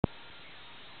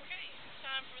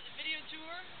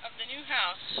new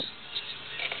house.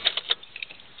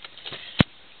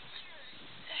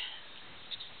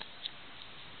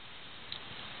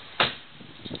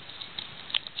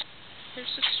 Here's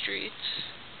the street.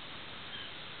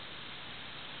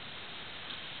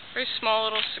 Very small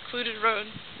little secluded road.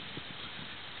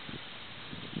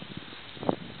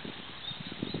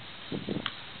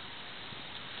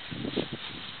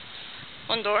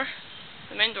 One door.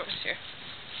 The main door is here.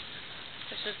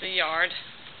 This is the yard.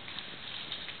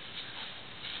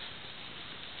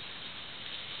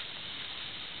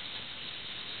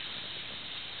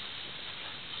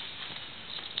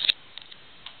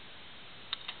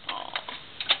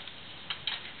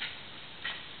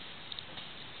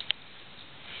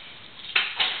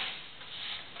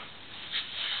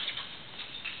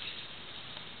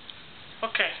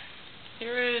 Okay,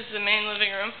 here is the main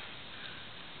living room.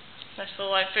 Nice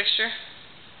little light fixture,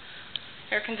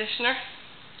 air conditioner,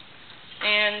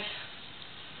 and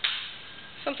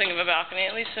something of a balcony,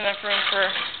 at least enough room for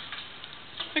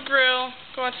the grill.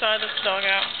 Go outside, let the dog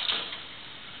out.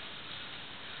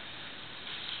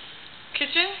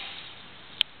 Kitchen,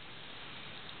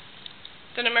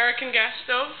 an American gas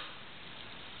stove,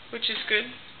 which is good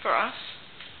for us.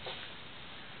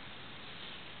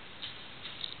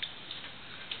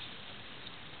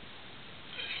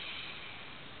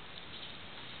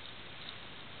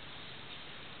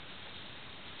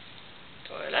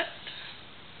 Toilet.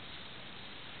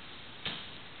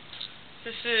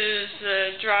 This is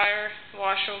the dryer,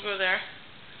 washer will go there.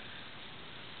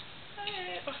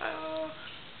 Hey, Ohio.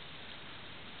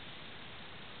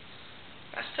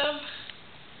 Bathtub.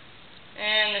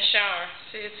 And the shower.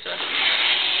 See, it's a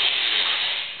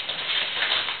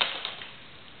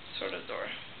sort of door.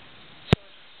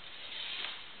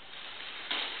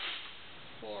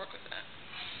 We'll work with that.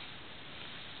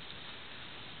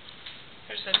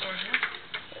 There's that door here.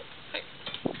 Hey.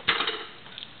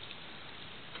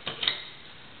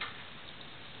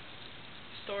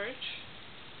 Storage.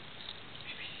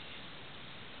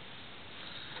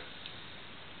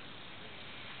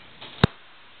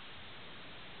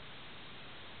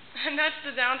 And that's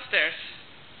the downstairs.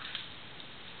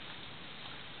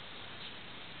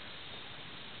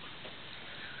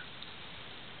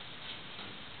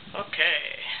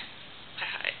 Okay.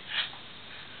 Hi.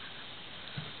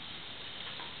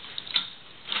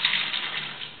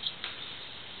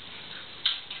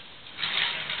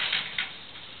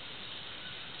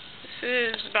 This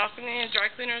is the balcony, dry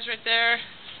cleaners right there.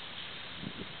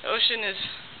 The ocean is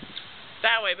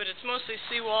that way, but it's mostly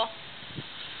seawall.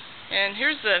 And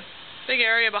here's the big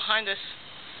area behind us.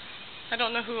 I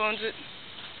don't know who owns it.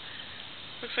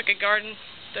 Looks like a garden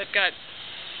that got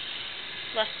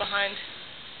left behind.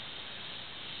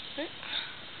 Okay.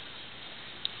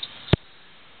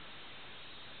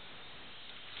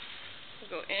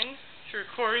 We'll go in through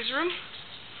Corey's room.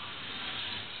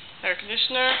 Air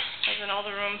conditioner, as in all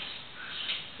the rooms.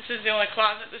 This is the only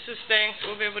closet this is staying, so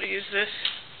we'll be able to use this.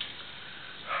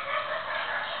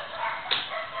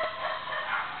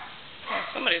 Oh,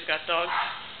 somebody's got dogs.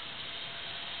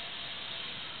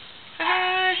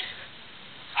 Hi!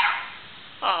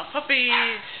 Oh,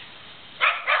 puppies!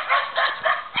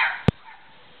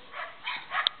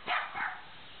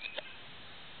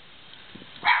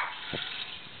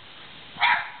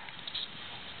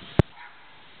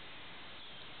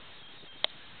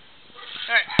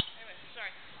 Alright, anyway,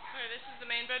 sorry. Okay, this is the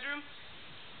main bedroom.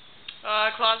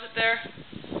 Closet there.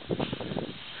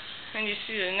 And you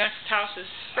see the next house is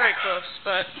very close,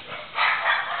 but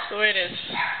that's the way it is.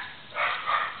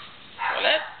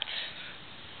 Toilet.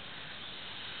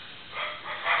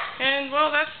 And,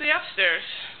 well, that's the upstairs.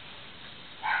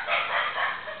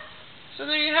 So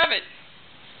there you have it.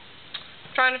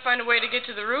 Trying to find a way to get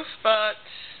to the roof, but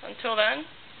until then,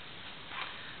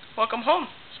 welcome home.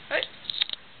 Right?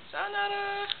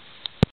 Sayonara.